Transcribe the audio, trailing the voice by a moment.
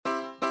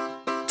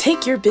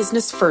Take your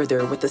business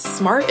further with the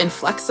smart and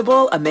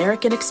flexible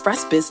American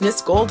Express Business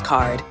Gold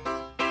Card.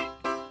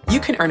 You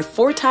can earn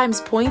 4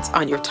 times points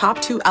on your top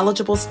 2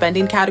 eligible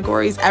spending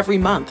categories every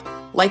month,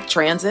 like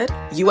transit,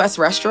 U.S.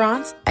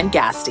 restaurants, and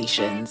gas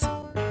stations.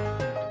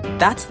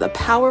 That's the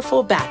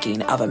powerful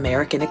backing of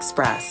American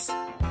Express.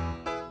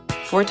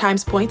 4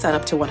 times points on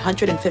up to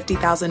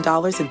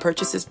 $150,000 in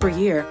purchases per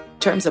year.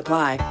 Terms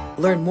apply.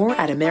 Learn more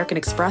at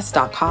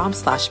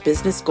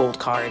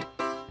americanexpress.com/businessgoldcard.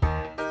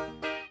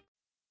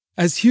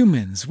 As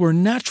humans, we're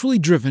naturally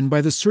driven by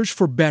the search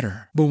for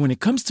better. But when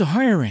it comes to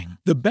hiring,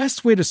 the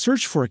best way to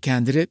search for a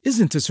candidate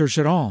isn't to search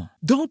at all.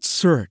 Don't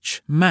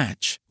search,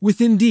 match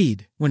with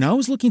Indeed. When I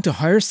was looking to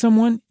hire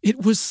someone,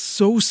 it was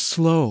so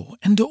slow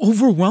and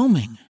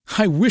overwhelming.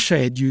 I wish I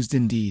had used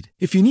Indeed.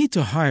 If you need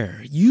to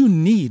hire, you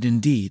need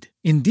Indeed.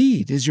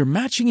 Indeed is your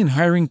matching and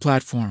hiring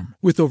platform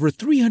with over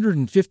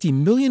 350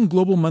 million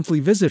global monthly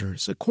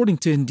visitors, according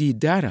to Indeed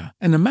data,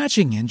 and a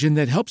matching engine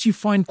that helps you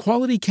find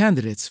quality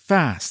candidates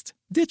fast.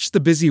 Ditch the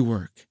busy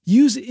work.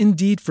 Use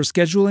Indeed for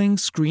scheduling,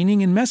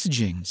 screening, and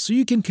messaging so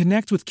you can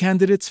connect with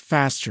candidates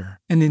faster.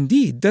 And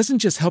Indeed doesn't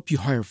just help you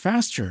hire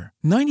faster.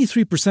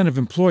 93% of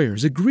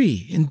employers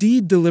agree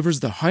Indeed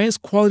delivers the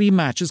highest quality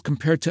matches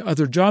compared to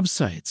other job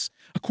sites,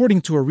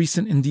 according to a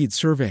recent Indeed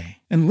survey.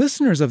 And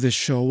listeners of this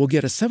show will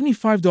get a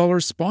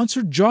 $75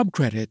 sponsored job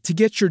credit to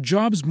get your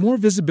jobs more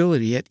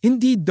visibility at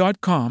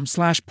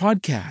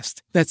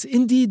Indeed.com/podcast. That's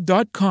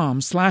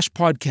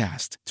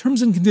Indeed.com/podcast.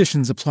 Terms and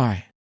conditions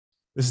apply.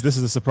 This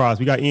is a surprise.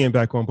 We got Ian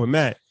back on, but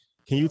Matt,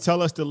 can you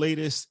tell us the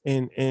latest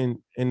in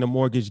the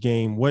mortgage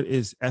game? What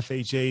is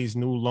FHA's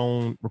new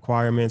loan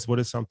requirements? What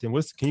is something?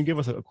 Can you give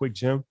us a quick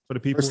gem for the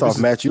people? First off,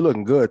 Matt, you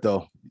looking good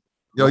though.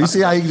 Yo, you see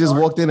how he just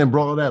walked in and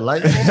brought all that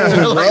light? As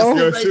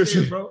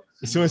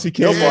soon as he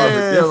came, I'm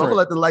gonna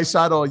let the light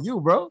shine on you,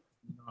 bro.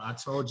 I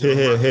told you.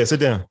 Here, sit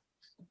down.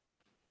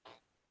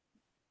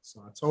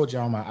 So I told you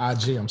on my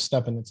IG, I'm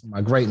stepping into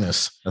my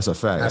greatness. That's a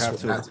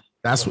fact.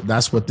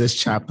 That's what this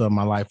chapter of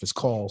my life is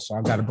called. So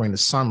I got to bring the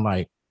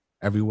sunlight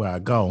everywhere I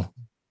go.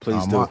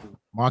 Please do.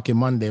 Market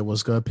Monday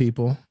was good,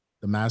 people.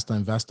 The master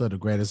investor, the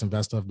greatest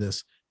investor of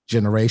this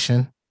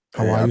generation.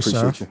 How are you,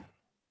 sir? You.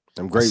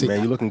 I'm great, man.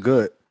 You're looking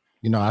good.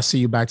 You know, I see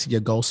you back to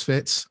your ghost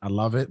fits. I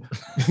love it.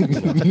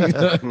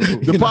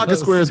 The pocket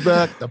square is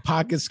back. The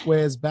pocket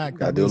square is back.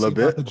 Gotta do a little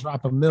bit. To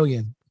drop $1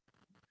 million.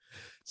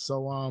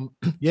 So,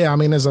 yeah, I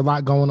mean, there's a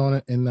lot going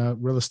on in the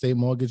real estate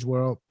mortgage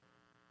world.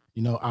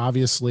 You know,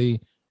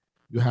 obviously,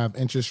 you have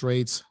interest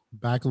rates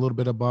back a little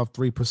bit above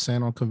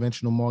 3% on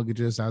conventional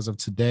mortgages as of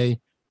today.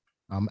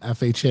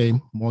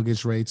 FHA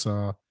mortgage rates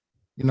are,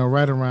 you know,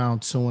 right around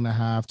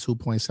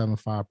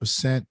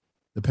 2.75%,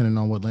 depending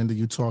on what lender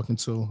you're talking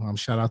to.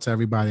 Shout out to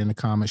everybody in the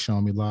comments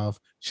showing me love.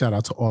 Shout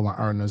out to all our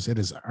earners. It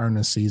is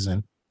earner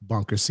season,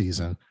 bunker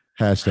season.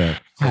 Hashtag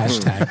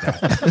that.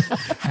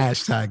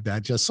 Hashtag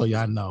that, just so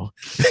y'all know.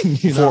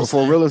 You know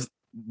for real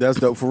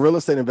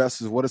estate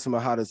investors, what are some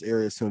of the hottest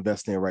areas to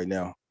invest in right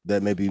now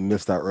that maybe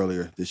missed out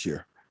earlier this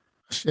year?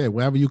 Shit,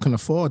 wherever you can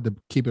afford, to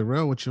keep it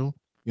real with you.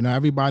 You know,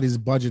 everybody's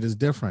budget is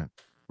different,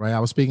 right? I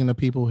was speaking to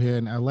people here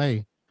in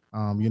LA.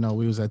 You know,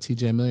 we was at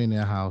TJ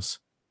Millionaire House.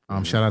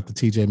 Shout out to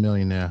TJ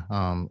Millionaire.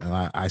 And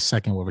I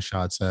second what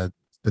Rashad said,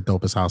 the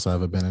dopest house I've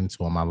ever been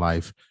into in my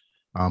life.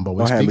 But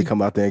don't have me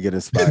come out there and get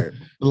inspired.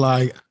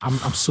 Like I'm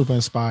super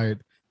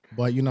inspired.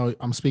 But you know,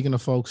 I'm speaking to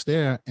folks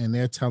there, and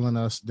they're telling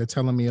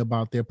me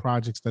about their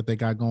projects that they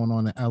got going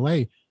on in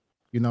LA.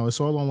 You know, it's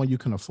all on what you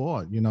can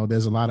afford. You know,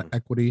 there's a lot of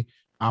equity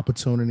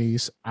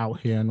opportunities out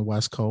here in the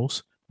West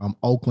Coast.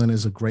 Oakland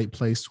is a great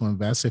place to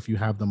invest if you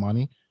have the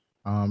money.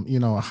 You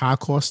know, high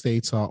cost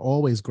states are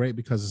always great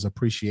because it's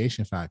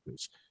appreciation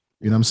factors.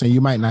 You know what I'm saying?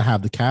 You might not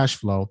have the cash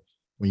flow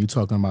when you're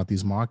talking about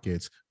these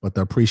markets, but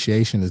the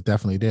appreciation is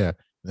definitely there.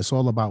 It's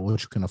all about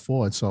what you can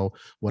afford. So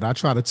what I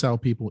try to tell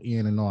people,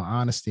 Ian, in all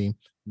honesty,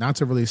 not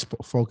to really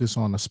focus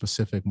on a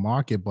specific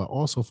market, but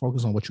also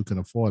focus on what you can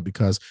afford.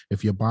 Because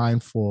if you're buying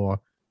for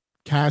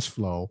cash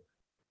flow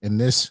in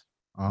this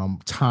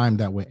time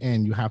that we're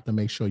in, you have to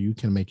make sure you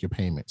can make your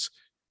payments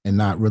and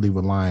not really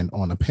relying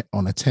on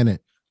a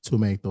tenant to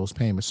make those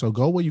payments. So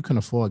go where you can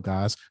afford,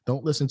 guys.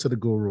 Don't listen to the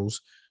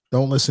gurus.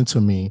 Don't listen to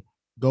me.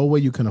 Go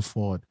where you can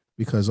afford,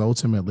 because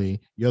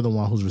ultimately you're the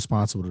one who's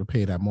responsible to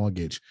pay that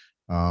mortgage.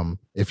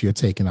 If you're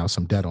taking out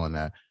some debt on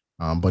that.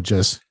 But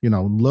just, you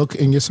know, look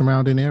in your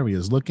surrounding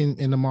areas, look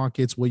in the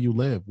markets where you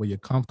live, where you're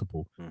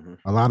comfortable. Mm-hmm.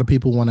 A lot of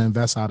people want to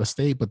invest out of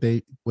state, but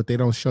what they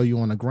don't show you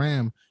on the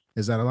gram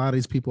is that a lot of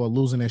these people are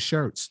losing their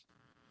shirts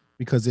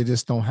because they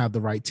just don't have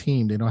the right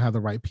team. They don't have the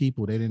right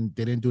people. They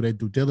didn't do their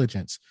due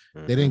diligence.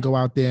 Mm-hmm. They didn't go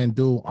out there and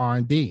do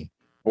R&D.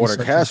 Or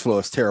the cash flow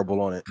is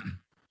terrible on it.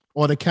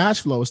 Or the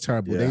cash flow is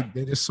terrible. Yeah.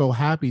 They're just so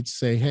happy to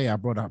say, hey, I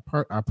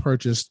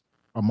purchased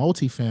a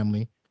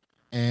multifamily,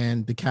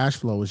 and the cash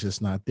flow is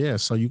just not there.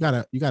 So you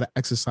gotta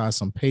exercise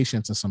some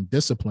patience and some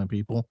discipline,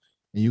 people,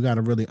 and you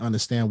gotta really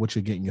understand what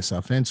you're getting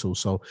yourself into.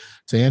 So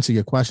to answer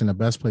your question, the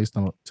best place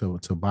to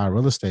buy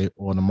real estate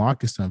or the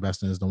markets to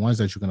invest in is the ones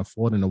that you can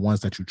afford and the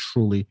ones that you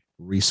truly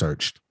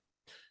researched.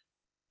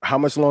 How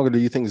much longer do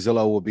you think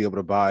Zillow will be able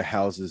to buy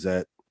houses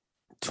at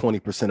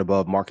 20%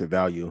 above market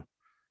value?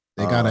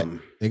 They got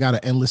an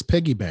endless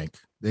piggy bank.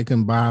 They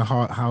can buy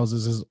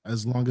houses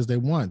as long as they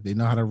want. They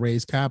know how to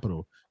raise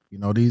capital.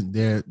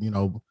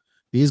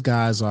 These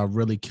guys are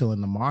really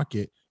killing the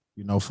market,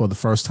 for the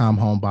first time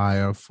home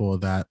buyer, for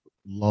that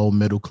low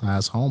middle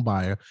class home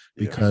buyer,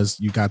 because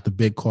you got the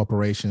big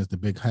corporations, the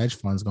big hedge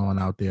funds going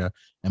out there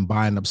and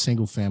buying up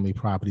single family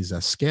properties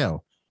at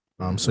scale.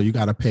 So you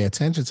got to pay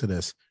attention to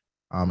this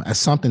as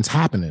something's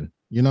happening.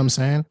 You know what I'm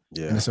saying?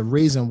 Yeah. And it's a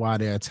reason why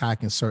they're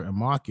attacking certain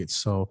markets.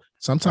 So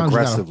sometimes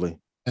aggressively.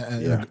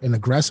 And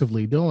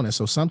aggressively doing it.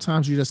 So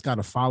sometimes you just got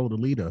to follow the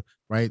leader,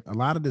 right? A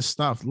lot of this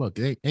stuff, look,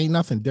 it ain't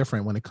nothing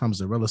different when it comes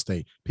to real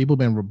estate. People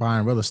been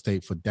buying real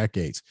estate for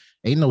decades.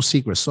 Ain't no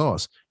secret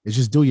sauce. It's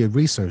just do your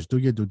research, do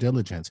your due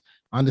diligence,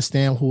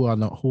 understand who are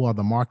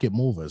the market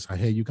movers. I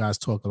hear you guys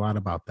talk a lot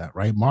about that,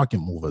 right? Market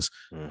movers.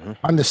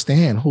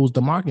 Understand who's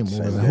the market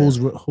movers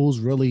and who's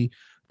really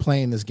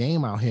playing this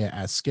game out here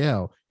at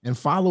scale, and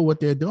follow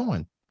what they're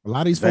doing. A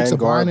lot of these folks are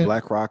buying it.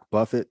 BlackRock,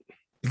 Buffett.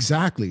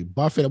 Exactly.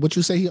 Buffett, what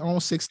you say he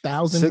owns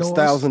 6,000 doors?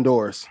 6,000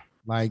 doors.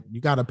 Like, you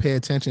got to pay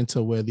attention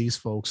to where these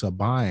folks are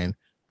buying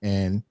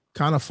and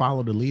kind of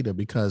follow the leader,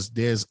 because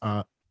there's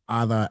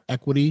either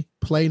equity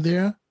play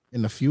there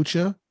in the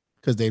future,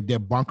 because they're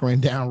bunkering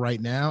down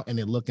right now and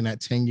they're looking at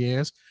 10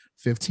 years,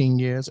 15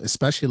 years,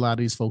 especially a lot of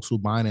these folks who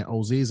buying in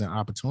OZs and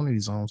opportunity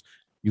zones.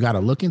 You got to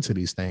look into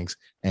these things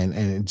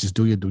and just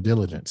do your due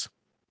diligence.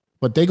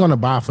 But they're going to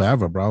buy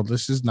forever, bro.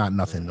 This is not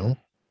nothing new.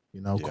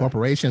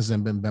 Corporations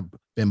have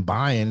been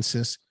buying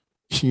since,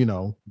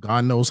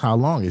 God knows how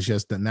long. It's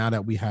just that now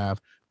that we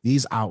have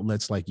these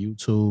outlets like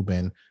YouTube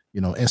and,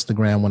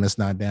 Instagram, when it's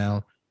not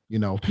down,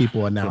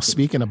 people are now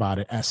speaking about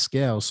it at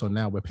scale. So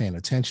now we're paying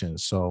attention.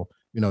 So,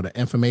 the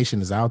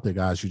information is out there,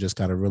 guys. You just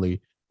got to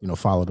really,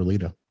 follow the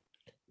leader.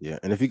 Yeah.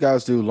 And if you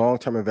guys do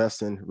long-term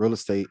investing, real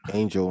estate,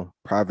 angel,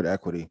 private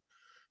equity,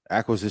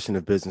 acquisition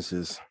of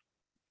businesses,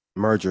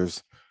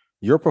 mergers,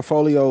 your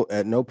portfolio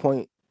at no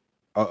point,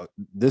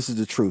 this is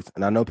the truth,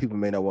 and I know people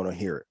may not want to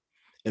hear it.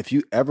 If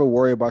you ever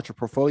worry about your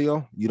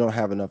portfolio, you don't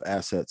have enough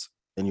assets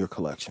in your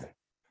collection.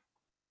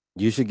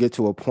 You should get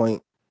to a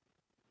point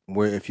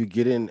where if you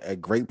get in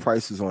at great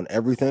prices on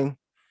everything,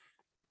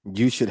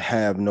 you should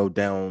have no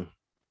down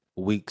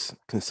weeks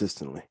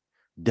consistently.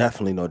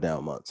 Definitely no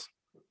down months.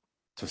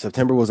 So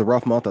September was a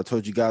rough month. I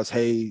told you guys,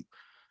 hey,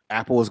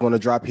 Apple is going to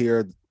drop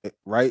here,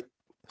 right?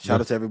 Shout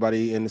out to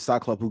everybody in the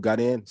stock club who got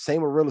in.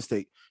 Same with real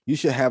estate. You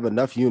should have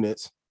enough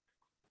units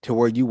to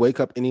where you wake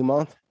up any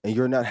month and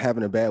you're not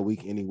having a bad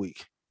week any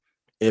week.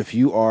 If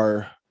you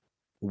are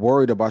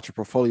worried about your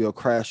portfolio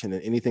crashing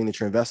and anything that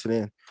you're invested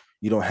in,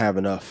 you don't have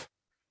enough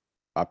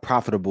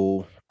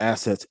profitable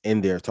assets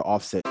in there to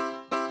offset.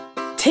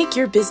 Take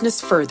your business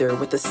further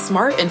with the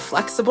smart and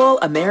flexible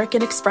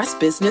American Express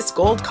Business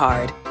Gold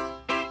Card.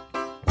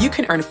 You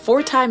can earn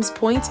 4 times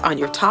points on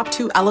your top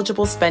 2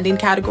 eligible spending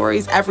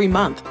categories every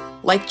month,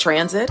 like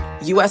transit,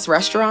 U.S.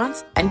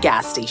 restaurants, and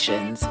gas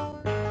stations.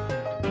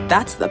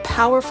 That's the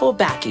powerful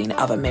backing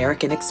of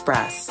American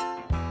Express.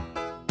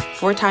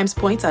 4 times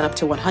points on up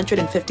to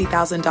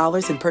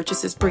 $150,000 in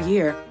purchases per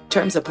year.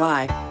 Terms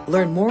apply.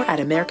 Learn more at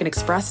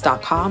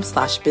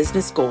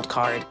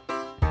americanexpress.com/businessgoldcard.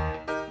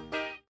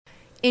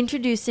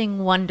 Introducing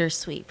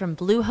Wondersuite from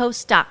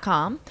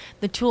Bluehost.com,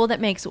 the tool that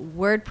makes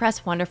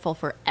WordPress wonderful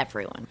for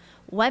everyone.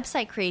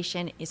 Website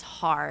creation is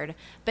hard,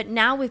 but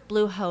now with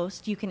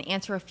Bluehost, you can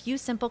answer a few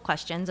simple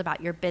questions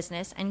about your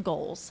business and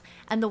goals,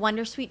 and the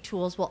Wondersuite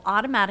tools will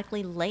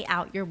automatically lay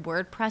out your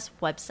WordPress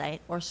website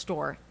or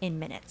store in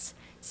minutes.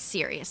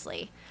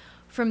 Seriously.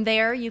 From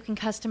there, you can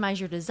customize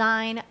your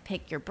design,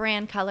 pick your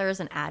brand colors,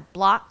 and add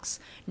blocks.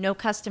 No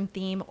custom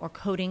theme or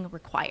coding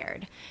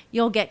required.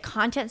 You'll get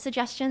content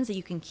suggestions that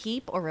you can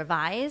keep or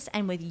revise,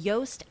 and with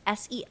Yoast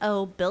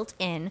SEO built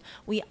in,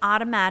 we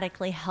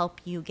automatically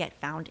help you get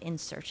found in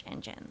search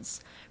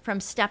engines. From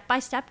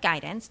step-by-step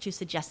guidance to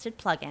suggested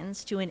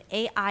plugins to an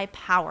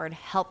AI-powered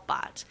help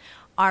bot,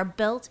 our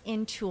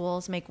built-in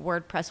tools make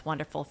WordPress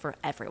wonderful for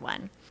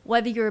everyone.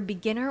 Whether you're a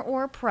beginner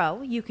or a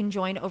pro, you can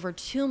join over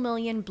 2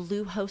 million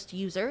Bluehost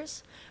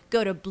users.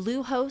 Go to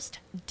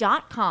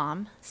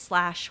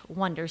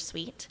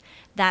bluehost.com/wondersuite.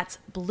 That's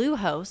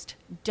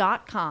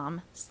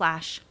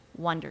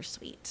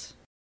bluehost.com/wondersuite.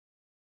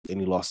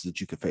 Any losses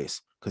that you could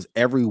face, because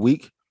every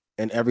week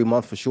and every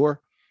month for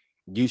sure,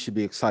 you should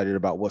be excited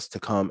about what's to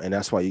come. And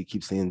that's why you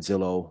keep seeing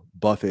Zillow,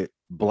 Buffett,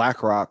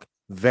 BlackRock,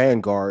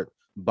 Vanguard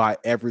buy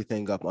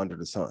everything up under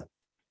the sun.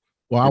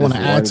 Well, I want to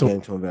add to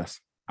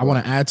invest. I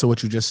want to add to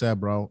what you just said,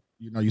 bro.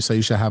 You say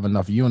you should have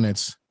enough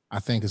units. I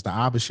think it's the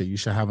opposite. You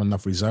should have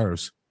enough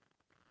reserves,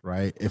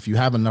 right? If you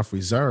have enough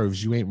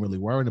reserves, you ain't really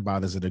worried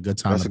about, is it a good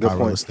time to buy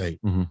real estate?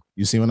 Mm-hmm.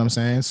 You see what I'm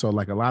saying? So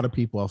like a lot of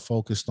people are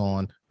focused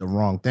on the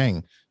wrong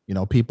thing.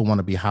 People want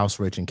to be house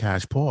rich and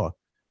cash poor.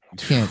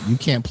 You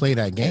can't play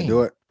that game. Can't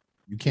do it.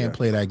 You can't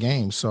play that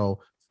game. So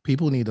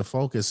people need to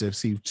focus. If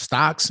see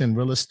stocks and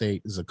real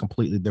estate is a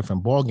completely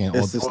different ballgame.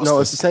 It's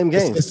the same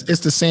game. It's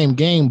the same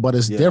game, but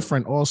it's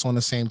different also in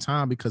the same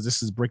time because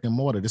this is brick and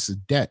mortar. This is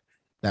debt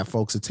that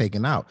folks are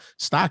taking out.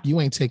 Stock, you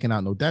ain't taking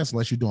out no debts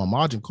unless you're doing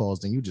margin calls,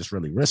 then you just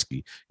really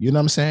risky. You know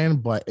what I'm saying?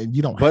 But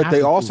you don't. But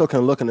they also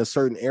can look in a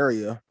certain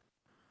area.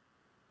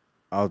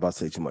 I was about to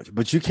say too much,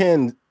 but you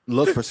can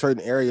look for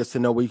certain areas to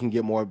know where you can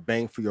get more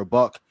bang for your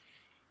buck.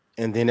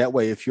 And then that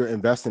way, if you're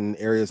investing in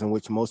areas in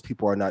which most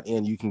people are not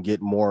in, you can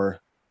get more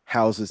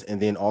houses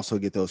and then also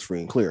get those free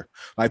and clear.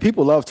 Like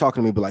people love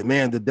talking to me, but like,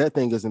 man, the debt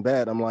thing isn't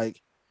bad. I'm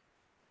like,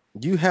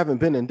 you haven't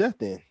been in debt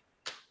then.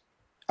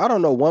 I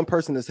don't know one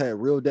person that's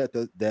had real debt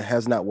that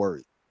has not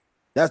worried.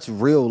 That's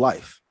real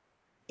life.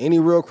 Any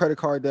real credit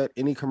card debt,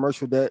 any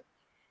commercial debt,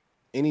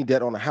 any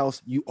debt on a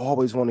house, you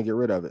always want to get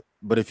rid of it.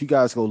 But if you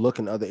guys go look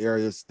in other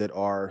areas that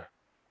are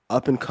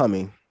up and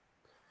coming,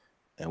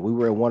 and we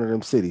were in one of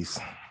them cities,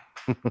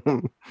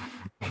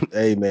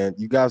 hey man,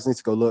 you guys need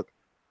to go look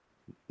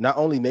not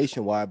only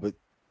nationwide, but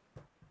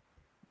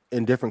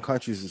in different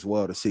countries as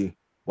well to see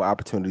what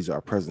opportunities are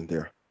present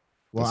there.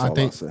 Well,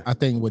 I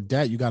think with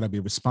debt, you got to be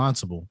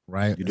responsible,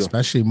 right?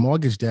 Especially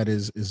mortgage debt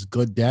is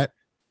good debt,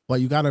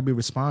 but you got to be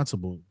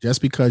responsible.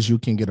 Just because you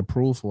can get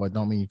approved for it,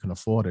 don't mean you can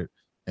afford it.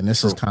 And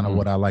this is kind of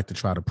what I like to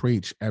try to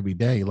preach every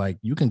day. Like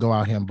you can go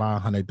out here and buy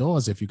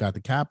 $100 if you got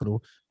the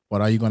capital,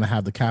 but are you going to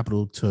have the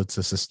capital to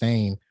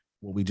sustain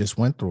what we just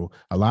went through?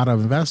 A lot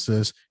of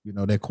investors, you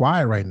know, they're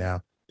quiet right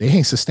now. They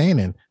ain't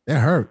sustaining. They're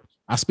hurt.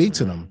 I speak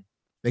to them.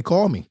 They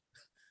call me,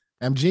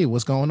 MG,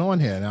 what's going on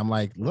here? And I'm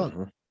like, look,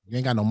 you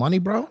ain't got no money,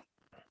 bro.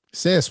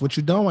 Sis, what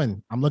you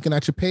doing? I'm looking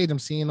at your page. I'm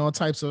seeing all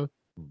types of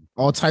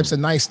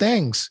nice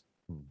things.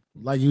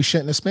 Like you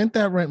shouldn't have spent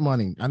that rent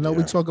money. I know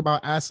we talk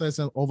about assets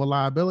and over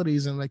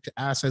liabilities and like the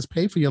assets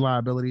pay for your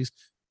liabilities,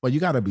 but you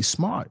got to be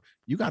smart.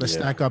 You got to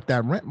stack up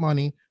that rent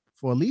money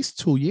for at least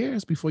 2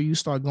 years before you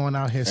start going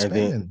out here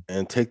spending.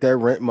 And take that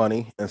rent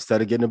money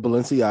instead of getting the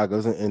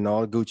Balenciagas and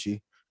all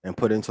Gucci and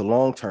put it into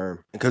long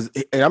term. Because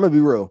I'm gonna be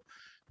real,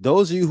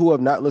 those of you who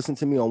have not listened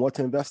to me on what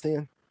to invest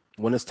in,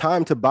 when it's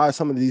time to buy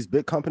some of these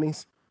big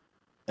companies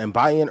and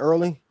buy in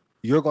early,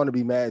 you're going to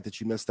be mad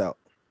that you missed out.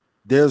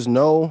 There's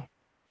no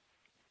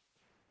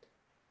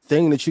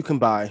thing that you can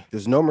buy.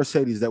 There's no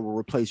Mercedes that will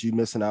replace you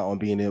missing out on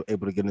being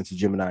able to get into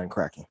Gemini and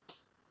Kraken.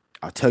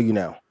 I'll tell you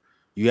now,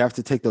 you have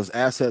to take those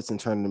assets and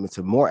turn them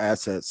into more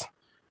assets,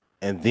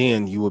 and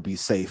then you will be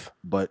safe.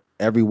 But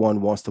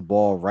everyone wants to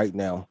ball right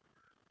now.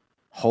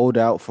 Hold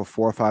out for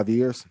 4 or 5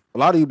 years. A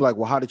lot of you be like,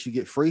 well, how did you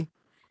get free?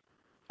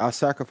 I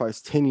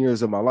sacrificed 10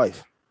 years of my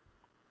life.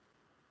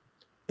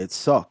 It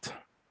sucked.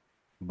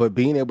 But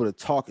being able to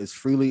talk as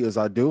freely as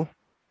I do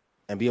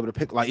and be able to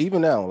pick, like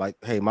even now, like,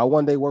 hey, my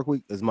 1 day work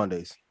week is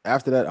Mondays.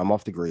 After that, I'm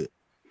off the grid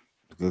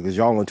because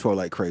y'all on tour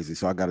like crazy.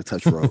 So I got to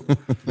touch road.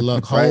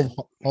 Look, right?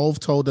 Hove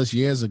told us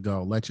years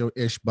ago, let your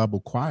ish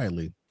bubble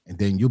quietly and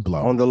then you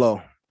blow. On the low.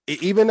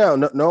 Even now,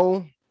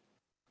 no,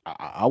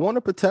 I want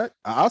to protect.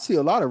 I see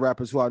a lot of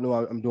rappers who I know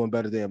I'm doing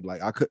better than.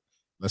 Like I could.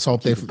 Let's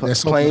hope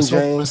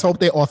let's hope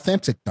they're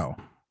authentic though.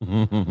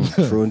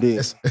 True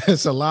indeed.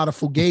 It's a lot of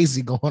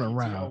fugazi going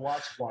around.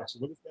 Watch. What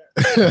is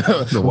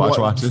that? The watch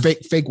watches.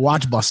 Fake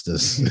watch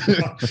busters.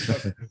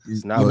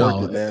 It's not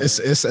worth it, man. It's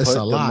Put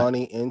a lot. the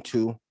money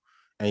into,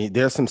 and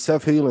there's some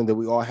self-healing that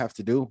we all have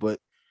to do. But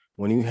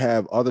when you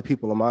have other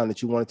people in mind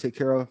that you want to take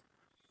care of,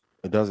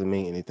 it doesn't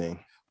mean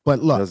anything. But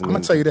look, I'm gonna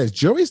tell you this: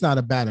 jewelry's not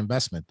a bad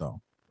investment,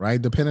 though, right?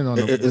 Depending on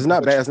it's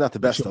not bad. It's not the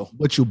best though.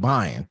 What you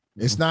buying?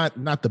 It's not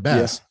the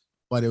best. Yeah.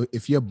 But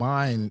if you're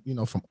buying,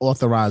 from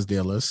authorized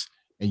dealers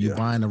and you're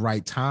buying the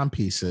right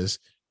timepieces,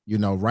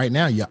 right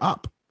now you're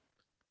up.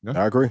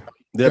 I agree.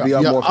 They'll be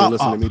up more if you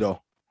listen to me though.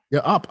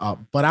 You're up.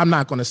 But I'm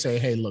not going to say,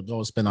 hey, look,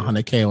 go spend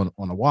 $100K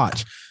on a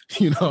watch.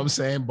 You know what I'm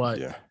saying? But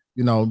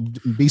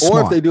be smart.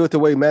 Or if they do it the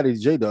way Matty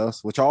J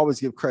does, which I always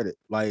give credit.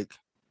 Like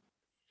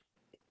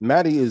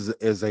Matty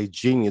is a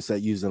genius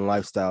at using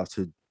lifestyle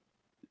to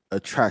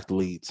attract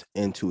leads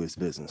into his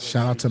business.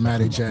 Shout out to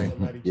Matty J.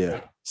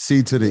 Yeah.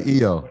 C to the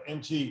EO.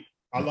 MG,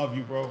 I love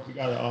you, bro. We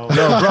gotta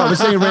Yo, bro,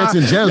 this ain't Rants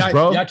and Gems,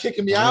 bro. Y'all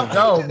kicking me out?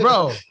 No,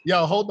 bro.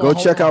 Yo, hold on. Go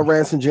check out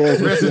Rants and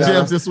Gems. Rants and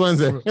Gems this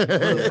Wednesday.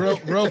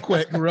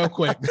 real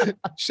quick.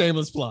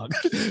 Shameless plug.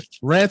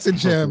 Rants and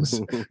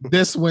Gems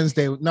this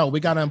Wednesday. No,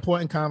 we got an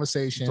important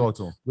conversation. Talk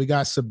to him. We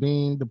got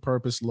Sabine, the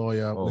purpose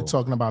lawyer. We're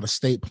talking about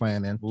estate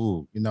planning,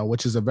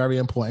 which is a very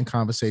important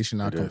conversation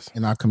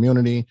in our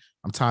community.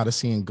 I'm tired of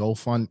seeing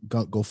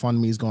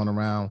GoFundMe's going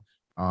around.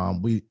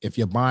 If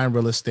you're buying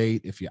real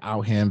estate, if you're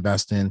out here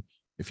investing,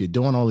 if you're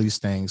doing all these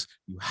things,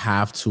 you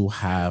have to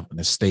have an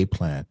estate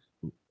plan.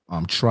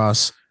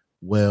 Trust,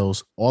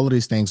 wills, all of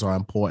these things are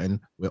important.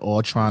 We're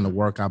all trying to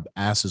work our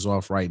asses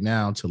off right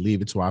now to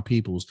leave it to our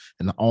peoples.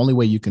 And the only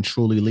way you can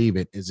truly leave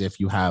it is if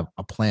you have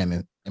a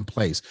plan in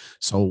place.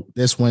 So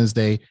this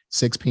Wednesday,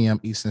 6 p.m.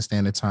 Eastern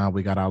Standard Time,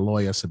 we got our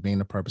lawyer, Sabine,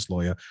 the purpose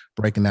lawyer,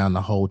 breaking down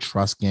the whole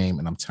trust game.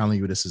 And I'm telling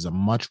you, this is a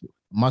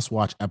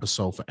must-watch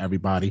episode for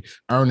everybody.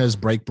 Earners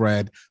break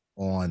bread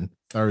on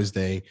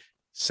Thursday.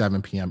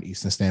 7 p.m.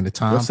 Eastern Standard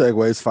Time. Your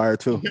segue is fire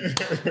too.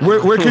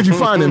 Where could you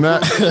find it,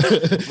 Matt?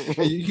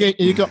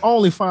 You can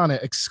only find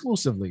it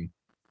exclusively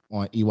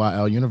on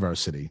EYL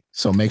University.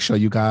 So make sure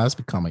you guys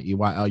become an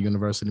EYL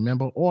University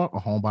member or a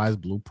Homebuyers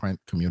Blueprint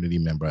community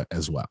member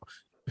as well.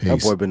 Peace.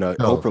 That boy been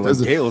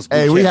Oprah Gales.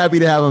 Hey, we happy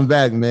to have him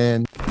back,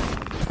 man.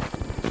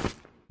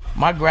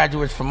 My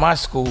graduates from my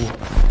school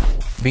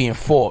being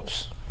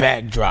Forbes,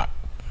 bag drop.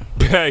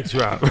 Bag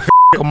drop.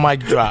 A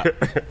mic drop,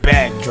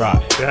 bag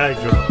drop. Bag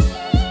drop.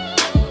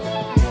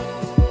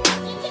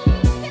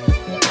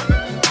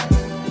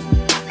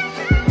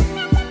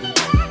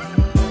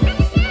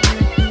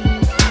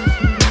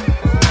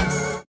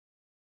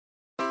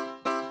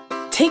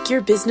 Take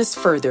your business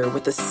further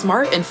with the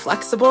smart and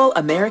flexible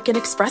American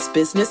Express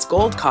Business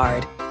Gold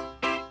Card.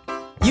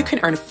 You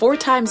can earn 4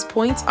 times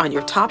points on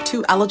your top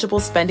 2 eligible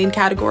spending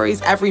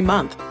categories every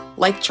month,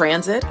 like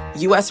transit,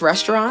 U.S.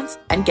 restaurants,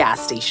 and gas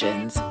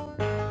stations.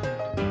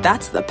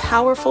 That's the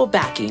powerful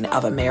backing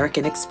of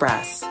American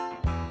Express.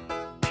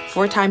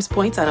 4 times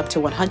points on up to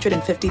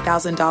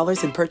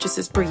 $150,000 in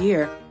purchases per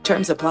year.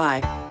 Terms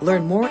apply.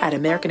 Learn more at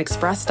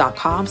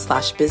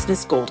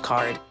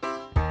americanexpress.com/businessgoldcard.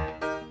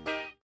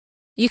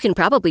 You can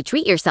probably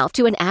treat yourself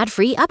to an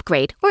ad-free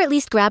upgrade or at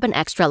least grab an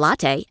extra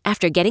latte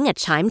after getting a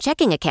Chime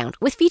checking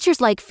account with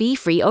features like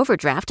fee-free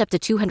overdraft up to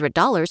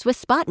 $200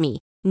 with SpotMe.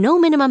 No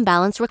minimum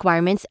balance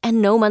requirements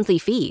and no monthly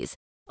fees.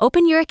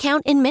 Open your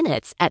account in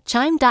minutes at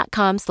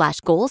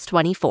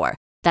chime.com/goals24.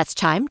 That's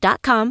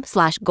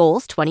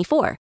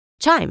chime.com/goals24.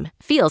 Chime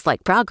feels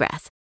like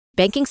progress.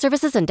 Banking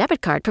services and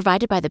debit card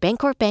provided by the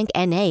Bancorp Bank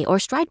N.A. or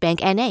Stride Bank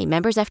N.A.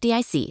 members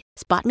FDIC.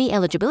 SpotMe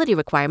eligibility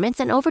requirements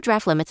and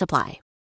overdraft limits apply.